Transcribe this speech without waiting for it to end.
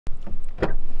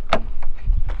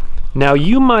Now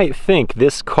you might think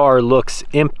this car looks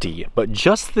empty, but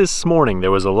just this morning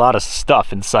there was a lot of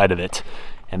stuff inside of it.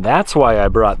 And that's why I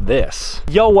brought this.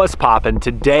 Yo, what's poppin'?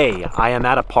 Today I am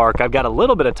at a park. I've got a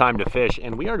little bit of time to fish,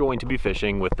 and we are going to be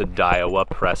fishing with the Daiwa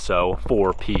Presso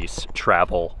 4-piece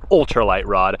Travel Ultralight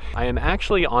rod. I am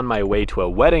actually on my way to a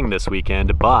wedding this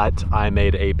weekend, but I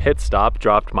made a pit stop,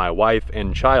 dropped my wife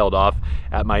and child off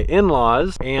at my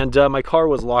in-laws, and my car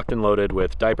was locked and loaded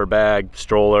with diaper bag,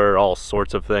 stroller, all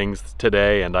sorts of things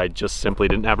today, and I just simply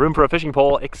didn't have room for a fishing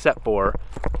pole except for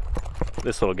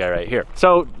this little guy right here.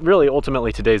 So really,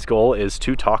 ultimately, today's goal is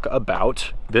to talk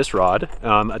about this rod.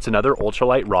 It's another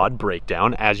ultralight rod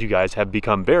breakdown, as you guys have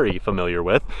become very familiar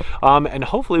with. And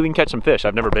hopefully we can catch some fish.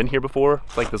 I've never been here before.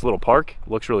 It's like this little park.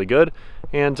 It looks really good.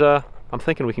 And I'm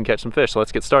thinking we can catch some fish. So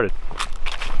let's get started.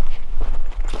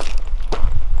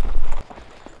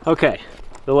 Okay.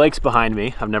 The lake's behind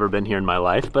me. I've never been here in my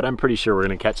life, but I'm pretty sure we're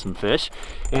gonna catch some fish.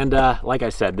 And like I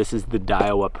said, this is the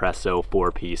Daiwa Presso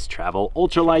 4-piece Travel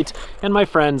Ultralight. And my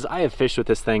friends, I have fished with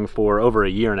this thing for over a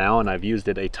year now, and I've used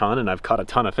it a ton, and I've caught a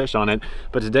ton of fish on it.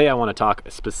 But today I wanna talk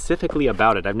specifically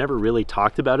about it. I've never really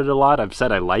talked about it a lot. I've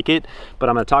said I like it, but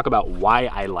I'm gonna talk about why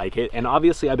I like it. And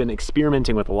obviously I've been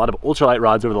experimenting with a lot of ultralight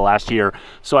rods over the last year,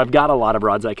 so I've got a lot of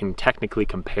rods I can technically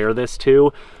compare this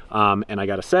to. And I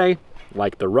gotta say,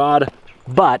 like the rod,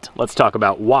 but let's talk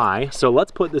about why. So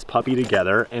let's put this puppy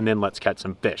together and then let's catch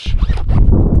some fish.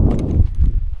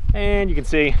 And you can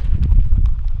see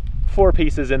 4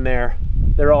 pieces in there.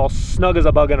 They're all snug as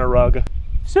a bug in a rug.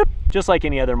 Zip. Just like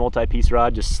any other multi-piece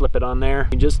rod, just slip it on there.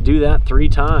 You just do that 3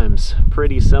 times.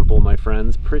 Pretty simple, my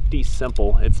friends, pretty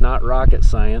simple. It's not rocket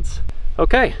science.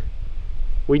 Okay,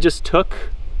 we just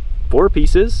took 4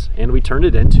 pieces and we turned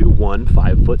it into one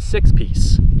 5'6"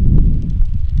 piece.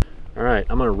 All right,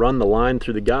 I'm gonna run the line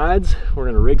through the guides. We're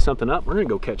gonna rig something up. We're gonna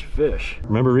go catch fish.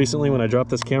 Remember recently when I dropped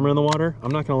this camera in the water?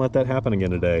 I'm not gonna let that happen again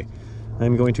today.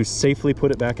 I'm going to safely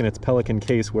put it back in its pelican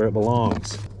case where it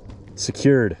belongs.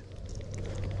 Secured.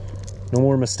 No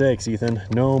more mistakes, Ethan.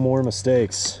 No more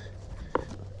mistakes.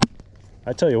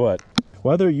 I tell you what,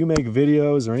 whether you make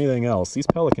videos or anything else, these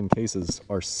pelican cases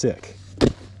are sick.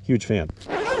 Huge fan.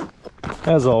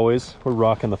 As always, we're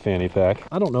rocking the fanny pack.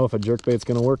 I don't know if a jerkbait's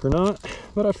gonna work or not,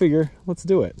 but I figure let's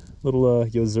do it. Little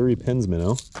Yozuri pins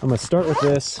minnow. I'm gonna start with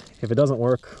this. If it doesn't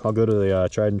work, I'll go to the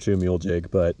tried and true mule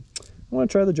jig, but I wanna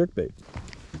try the jerkbait.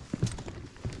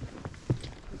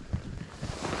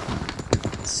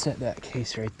 Set that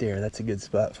case right there. That's a good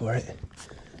spot for it.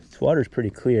 This water's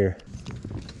pretty clear.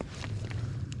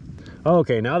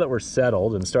 Okay, now that we're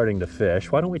settled and starting to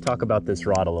fish, why don't we talk about this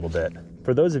rod a little bit?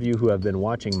 For those of you who have been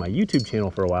watching my YouTube channel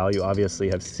for a while, you obviously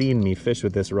have seen me fish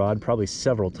with this rod probably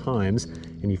several times,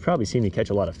 and you've probably seen me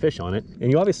catch a lot of fish on it.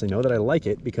 And you obviously know that I like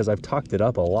it because I've talked it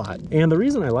up a lot. And the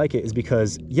reason I like it is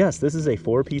because, yes, this is a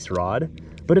 4-piece rod,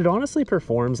 but it honestly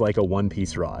performs like a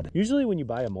 1-piece rod. Usually when you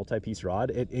buy a multi-piece rod,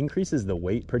 it increases the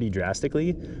weight pretty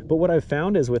drastically. But what I've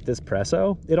found is with this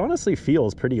Presso, it honestly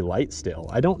feels pretty light still.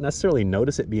 I don't necessarily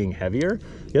notice it being heavier.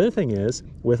 The other thing is,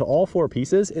 with all 4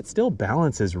 pieces, it still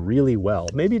balances really well.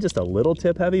 Maybe just a little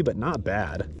tip heavy, but not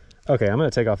bad. Okay, I'm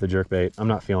gonna take off the jerkbait. I'm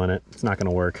not feeling it. It's not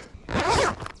gonna work.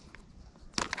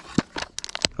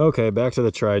 Okay, back to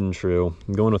the tried and true.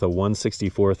 I'm going with a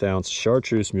 1/64 ounce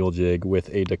chartreuse mule jig with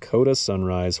a Dakota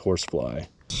Sunrise horsefly.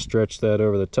 Stretch that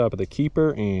over the top of the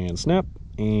keeper and snap,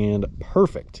 and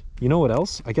perfect. You know what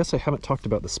else? I guess I haven't talked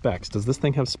about the specs. Does this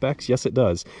thing have specs? Yes, it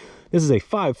does. This is a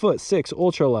 5'6"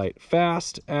 ultralight,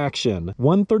 fast action,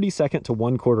 1/32 to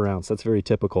 1/4 ounce. That's very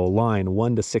typical. Line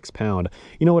 1 to 6 pound.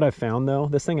 You know what I've found though?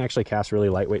 This thing actually casts really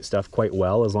lightweight stuff quite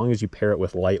well as long as you pair it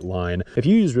with light line. If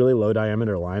you use really low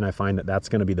diameter line, I find that that's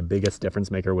going to be the biggest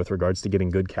difference maker with regards to getting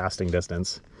good casting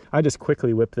distance. I just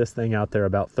quickly whip this thing out there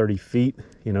about 30 feet.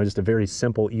 You know, just a very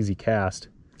simple, easy cast.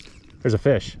 There's a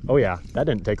fish. Oh yeah, that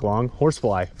didn't take long.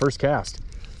 Horsefly, first cast.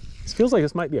 This feels like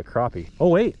this might be a crappie. Oh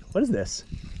wait, what is this?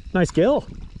 Nice gill.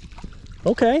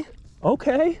 Okay,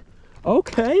 okay,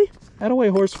 okay. Attaway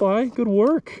horsefly, good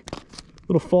work.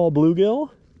 Little fall bluegill.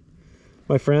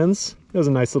 My friends, it was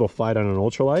a nice little fight on an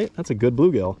ultralight. That's a good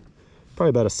bluegill. Probably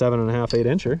about a 7.5, 8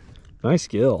 incher. Nice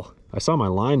gill. I saw my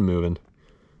line moving.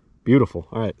 Beautiful.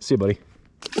 All right, see you, buddy.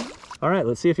 All right,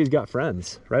 let's see if he's got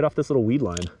friends. Right off this little weed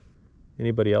line.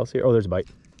 Anybody else here? Oh, there's a bite.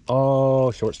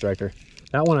 Oh, short striker.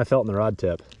 That one I felt in the rod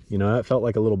tip. You know, that felt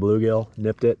like a little bluegill.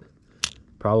 Nipped it.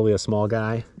 Probably a small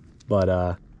guy, but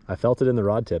I felt it in the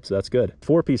rod tip, so that's good.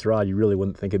 4-piece rod, you really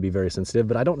wouldn't think it'd be very sensitive,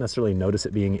 but I don't necessarily notice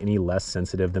it being any less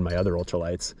sensitive than my other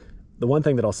ultralights. The one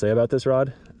thing that I'll say about this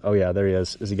rod, oh yeah, there he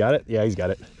is. Has he got it? Yeah, he's got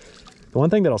it. The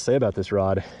one thing that I'll say about this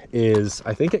rod is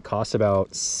I think it costs about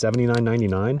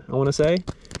 $79.99, I want to say.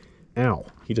 Ow,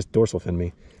 he just dorsal finned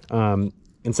me. And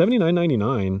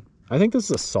 $79.99, I think this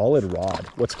is a solid rod.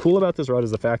 What's cool about this rod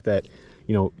is the fact that,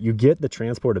 you know, you get the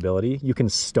transportability. You can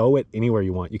stow it anywhere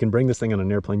you want. You can bring this thing on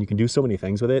an airplane. You can do so many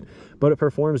things with it, but it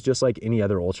performs just like any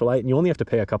other ultralight, and you only have to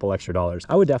pay a couple extra dollars.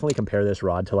 I would definitely compare this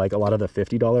rod to like a lot of the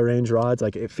 $50 range rods.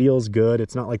 Like, it feels good.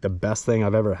 It's not like the best thing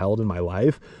I've ever held in my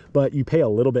life, but you pay a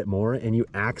little bit more and you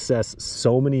access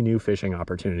so many new fishing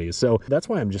opportunities. So that's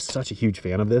why I'm just such a huge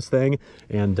fan of this thing,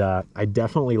 and I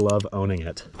definitely love owning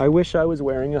it. I wish I was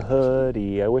wearing a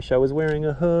hoodie. I wish I was wearing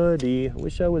a hoodie. I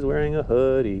wish I was wearing a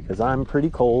hoodie, because I'm pretty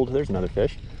cold. There's another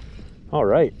fish. All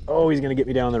right. Oh, he's gonna get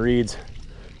me down the reeds.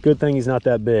 Good thing he's not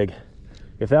that big.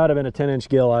 If that had been a 10-inch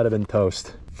gill, I'd have been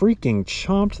toast. Freaking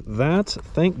chomped that.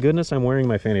 Thank goodness I'm wearing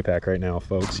my fanny pack right now,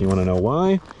 folks. You want to know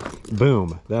why?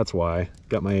 Boom. That's why.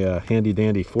 Got my handy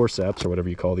dandy forceps, or whatever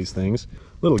you call these things.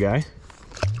 Little guy.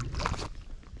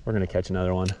 We're gonna catch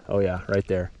another one. Oh yeah, right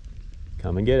there.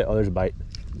 Come and get it. Oh, there's a bite.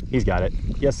 He's got it.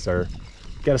 Yes, sir.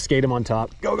 Gotta skate him on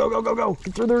top. Go, go, go, go, go.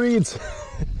 Get through the reeds.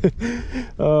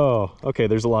 Oh, okay.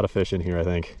 There's a lot of fish in here, I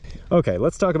think. Okay,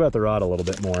 let's talk about the rod a little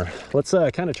bit more. Let's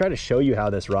kind of try to show you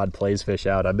how this rod plays fish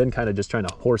out. I've been kind of just trying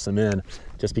to horse them in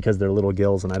just because they're little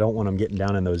gills and I don't want them getting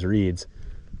down in those reeds.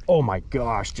 Oh my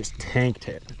gosh, just tanked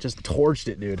it. Just torched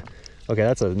it, dude. Okay,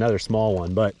 that's another small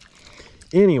one. But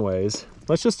anyways,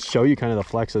 let's just show you kind of the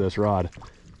flex of this rod.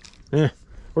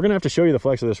 We're gonna have to show you the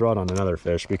flex of this rod on another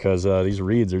fish because these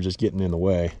reeds are just getting in the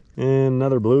way. And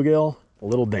another bluegill, a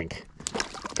little dink.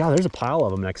 God, there's a pile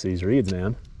of them next to these reeds,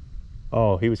 man.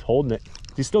 Oh, he was holding it.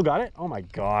 He still got it? Oh my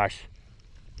gosh.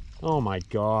 Oh my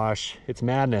gosh, it's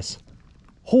madness.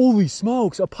 Holy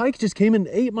smokes, a pike just came and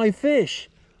ate my fish.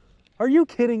 Are you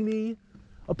kidding me?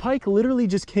 A pike literally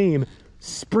just came,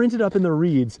 sprinted up in the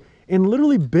reeds, and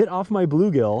literally bit off my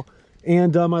bluegill,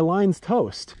 and my line's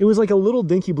toast. It was like a little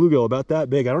dinky bluegill about that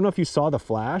big. I don't know if you saw the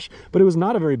flash, but it was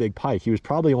not a very big pike. He was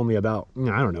probably only about,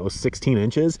 I don't know, 16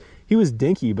 inches. He was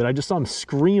dinky, but I just saw him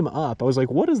scream up. I was like,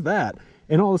 what is that?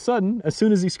 And all of a sudden, as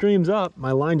soon as he screams up,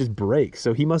 my line just breaks.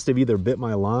 So he must have either bit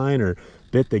my line or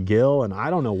bit the gill, and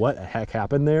I don't know what the heck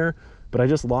happened there, but I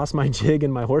just lost my jig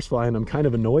and my horsefly, and I'm kind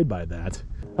of annoyed by that.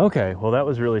 Okay, well that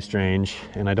was really strange,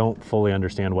 and I don't fully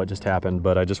understand what just happened,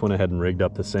 but I just went ahead and rigged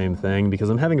up the same thing because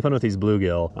I'm having fun with these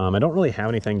bluegill. I don't really have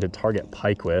anything to target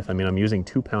pike with. I mean, I'm using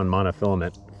 2-pound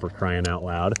monofilament, for crying out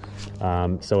loud.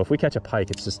 So if we catch a pike,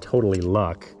 it's just totally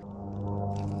luck.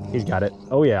 He's got it.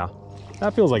 Oh yeah,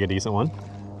 that feels like a decent one.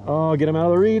 Oh, get him out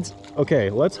of the reeds. Okay,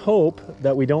 let's hope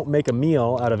that we don't make a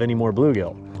meal out of any more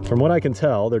bluegill. From what I can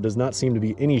tell, there does not seem to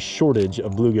be any shortage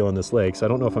of bluegill in this lake, so I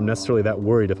don't know if I'm necessarily that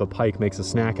worried if a pike makes a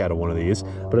snack out of one of these,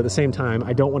 but at the same time,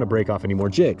 I don't want to break off any more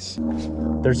jigs.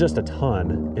 There's just a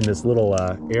ton in this little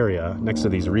area next to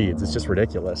these reeds. It's just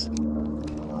ridiculous.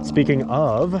 Speaking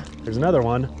of, there's another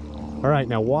one. All right,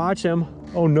 now watch him.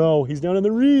 Oh no, he's down in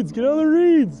the reeds. Get out of the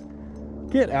reeds.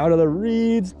 Get out of the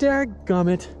reeds.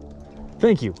 Dadgummit.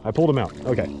 Thank you. I pulled him out.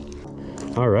 Okay.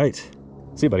 All right.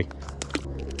 See you, buddy.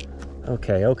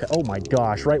 Okay, okay. Oh my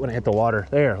gosh, right when I hit the water.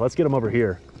 There, let's get him over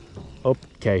here.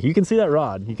 Okay, you can see that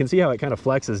rod. You can see how it kind of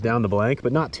flexes down the blank,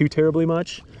 but not too terribly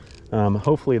much.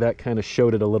 Hopefully that kind of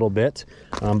showed it a little bit.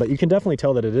 But you can definitely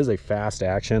tell that it is a fast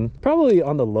action. Probably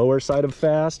on the lower side of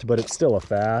fast, but it's still a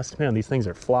fast. Man, these things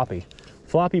are floppy.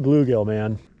 Floppy bluegill,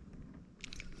 man.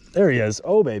 There he is.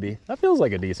 Oh, baby. That feels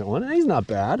like a decent one. He's not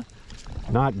bad.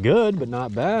 Not good, but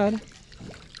not bad.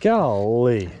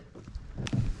 Golly.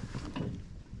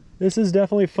 This is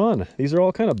definitely fun. These are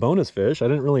all kind of bonus fish. I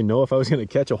didn't really know if I was going to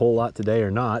catch a whole lot today or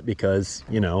not because,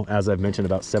 you know, as I've mentioned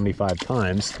about 75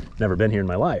 times, never been here in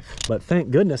my life. But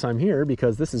thank goodness I'm here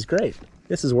because this is great.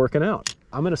 This is working out.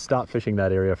 I'm going to stop fishing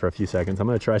that area for a few seconds. I'm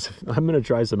going to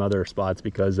try some other spots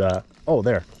because, oh,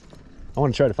 there. I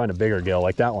want to try to find a bigger gill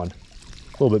like that one.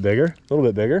 A little bit bigger, a little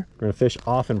bit bigger. We're going to fish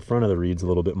off in front of the reeds a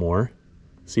little bit more.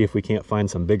 See if we can't find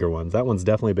some bigger ones. That one's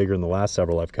definitely bigger than the last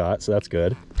several I've caught, so that's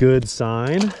good. Good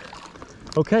sign.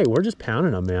 Okay, we're just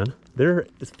pounding them, man.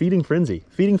 It's feeding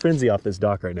frenzy off this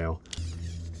dock right now.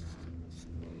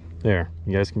 There,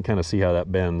 you guys can kind of see how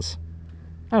that bends.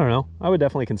 I don't know, I would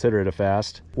definitely consider it a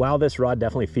fast. While this rod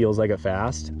definitely feels like a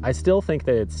fast, I still think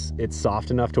that it's soft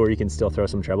enough to where you can still throw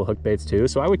some treble hook baits too,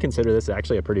 so I would consider this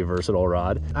actually a pretty versatile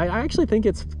rod. I actually think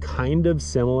it's kind of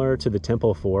similar to the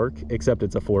Temple Fork, except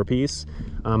it's a 4-piece.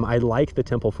 I like the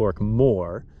Temple Fork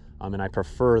more, and I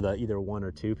prefer the either 1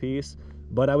 or 2 piece,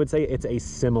 but I would say it's a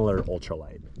similar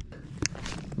ultralight.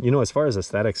 You know, as far as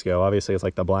aesthetics go, obviously it's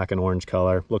like the black and orange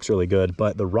color, looks really good,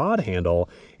 but the rod handle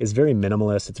is very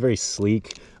minimalist. It's very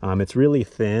sleek. It's really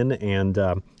thin and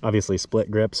obviously split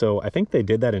grip. So I think they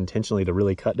did that intentionally to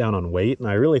really cut down on weight. And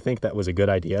I really think that was a good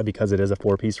idea because it is a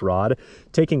 4-piece rod.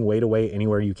 Taking weight away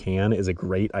anywhere you can is a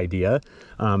great idea.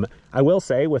 I will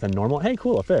say with a normal, hey,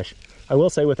 cool, a fish. I will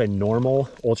say with a normal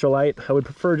ultralight, I would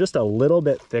prefer just a little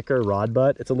bit thicker rod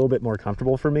butt. It's a little bit more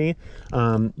comfortable for me.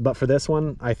 But for this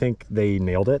one, I think they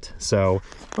nailed it. So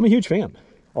I'm a huge fan.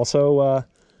 Also,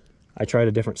 I tried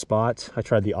a different spot. I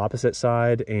tried the opposite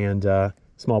side, and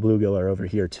small bluegill are over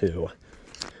here too.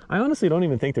 I honestly don't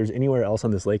even think there's anywhere else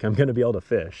on this lake I'm gonna be able to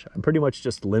fish. I'm pretty much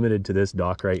just limited to this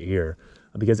dock right here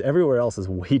because everywhere else is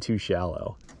way too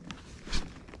shallow.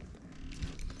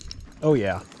 Oh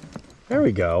yeah. There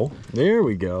we go. There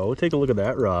we go. Take a look at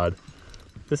that rod.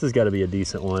 This has got to be a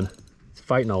decent one. It's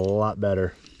fighting a lot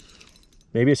better.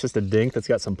 Maybe it's just a dink that's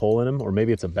got some pull in him, or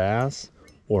maybe it's a bass,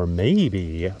 or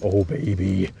maybe, oh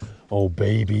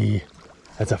baby,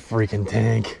 that's a freaking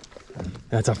tank.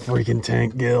 That's a freaking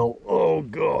tank gill. Oh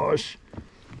gosh.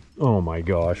 Oh my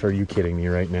gosh, are you kidding me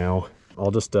right now?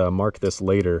 I'll just mark this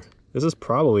later. This is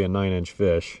probably a 9-inch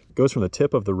fish. Goes from the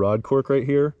tip of the rod cork right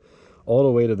here all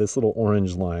the way to this little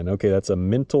orange line. Okay, that's a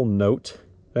mental note.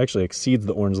 It actually exceeds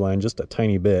the orange line just a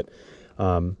tiny bit.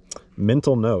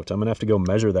 Mental note. I'm gonna have to go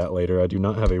measure that later. I do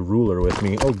not have a ruler with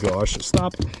me. Oh gosh,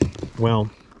 stop. Well,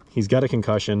 he's got a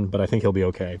concussion, but I think he'll be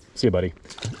okay. See you, buddy.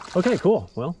 Okay,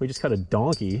 cool. Well, we just caught a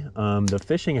donkey. The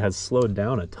fishing has slowed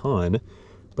down a ton,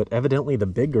 but evidently the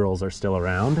big girls are still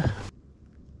around.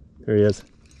 There he is.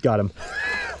 Got him.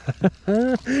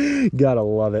 Gotta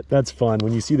love it. That's fun.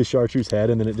 When you see the chartreuse head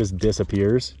and then it just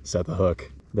disappears, set the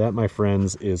hook. That, my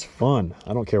friends, is fun.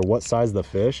 I don't care what size the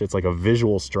fish. It's like a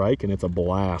visual strike and it's a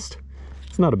blast.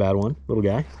 It's not a bad one, little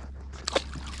guy.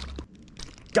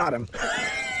 Got him.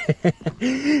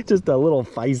 Just a little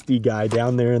feisty guy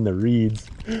down there in the reeds.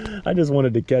 I just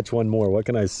wanted to catch one more. What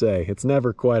can I say? It's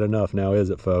never quite enough now, is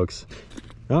it, folks?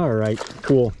 All right,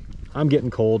 cool. I'm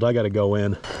getting cold. I gotta go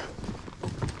in.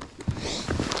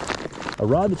 A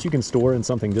rod that you can store in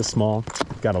something this small,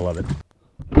 gotta love it.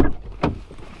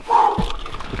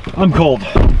 I'm cold.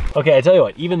 Okay, I tell you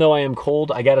what, even though I am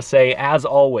cold, I gotta say, as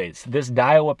always, this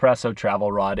Daiwa Presso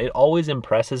travel rod, it always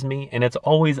impresses me, and it's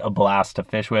always a blast to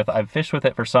fish with. I've fished with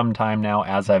it for some time now,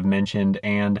 as I've mentioned,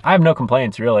 and I have no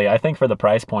complaints, really. I think for the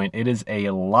price point, it is a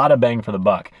lot of bang for the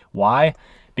buck. Why?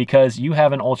 Because you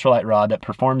have an ultralight rod that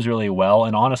performs really well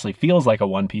and honestly feels like a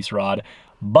one-piece rod,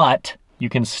 but you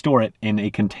can store it in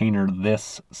a container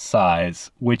this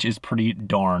size, which is pretty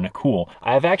darn cool.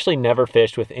 I've actually never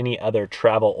fished with any other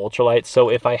travel ultralights, so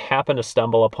if I happen to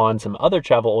stumble upon some other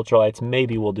travel ultralights,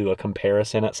 maybe we'll do a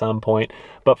comparison at some point.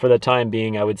 But for the time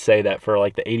being, I would say that for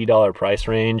like the $80 price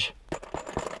range,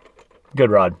 good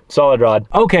rod, solid rod.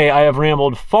 Okay, I have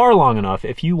rambled far long enough.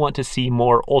 If you want to see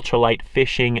more ultralight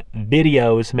fishing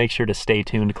videos, make sure to stay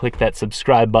tuned. Click that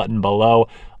subscribe button below.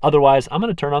 Otherwise, I'm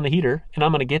gonna turn on the heater and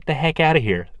I'm gonna get the heck out of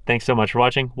here. Thanks so much for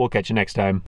watching. We'll catch you next time.